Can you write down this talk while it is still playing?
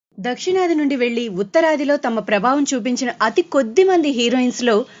దక్షిణాది నుండి వెళ్లి ఉత్తరాదిలో తమ ప్రభావం చూపించిన అతి కొద్ది మంది హీరోయిన్స్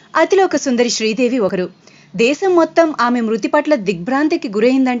లో అతిలోక సుందరి శ్రీదేవి ఒకరు. దేశం మొత్తం ఆమె మృతి పట్ల దిగ్భ్రాంతికి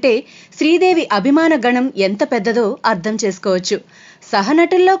గురైందంటే శ్రీదేవి అభిమాన గణం ఎంత పెద్దదో అర్థం చేసుకోవచ్చు.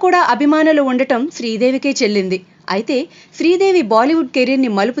 సహనటుల్లో కూడా అభిమానులు ఉండటం శ్రీదేవికే చెల్లింది. అయితే శ్రీదేవి బాలీవుడ్ కెరీర్ ని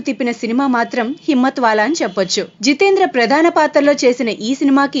మలుపు తిప్పిన సినిమా మాత్రం హిమ్మత్వాలా అని చెప్పొచ్చు. జితేంద్ర ప్రధాన పాత్రలో చేసిన ఈ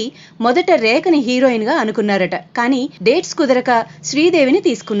సినిమాకి మొదట రేఖని హీరోయిన్ గా అనుకున్నారట. కానీ డేట్స్ కుదరక శ్రీదేవిని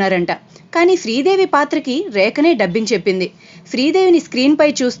తీసుకున్నారంట. కానీ శ్రీదేవి పాత్రకి రేఖనే డబ్బింగ్ చెప్పింది. శ్రీదేవిని స్క్రీన్ పై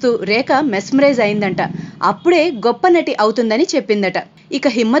చూస్తూ రేఖ మెస్మరైజ్ అయిందంట. అప్పుడే గొప్ప నటి అవుతుందని చెప్పిందట. ఇక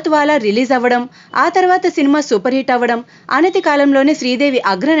హిమ్మత్వాలా రిలీజ్ అవ్వడం, ఆ తర్వాత సినిమా సూపర్ హిట్ అవ్వడం, అనతి కాలంలోనే శ్రీదేవి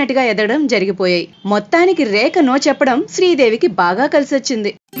అగ్రనటిగా ఎదగడం జరిగిపోయాయి. మొత్తానికి రేఖ నో చెప్పడం శ్రీదేవికి బాగా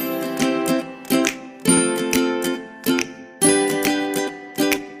కలిసొచ్చింది.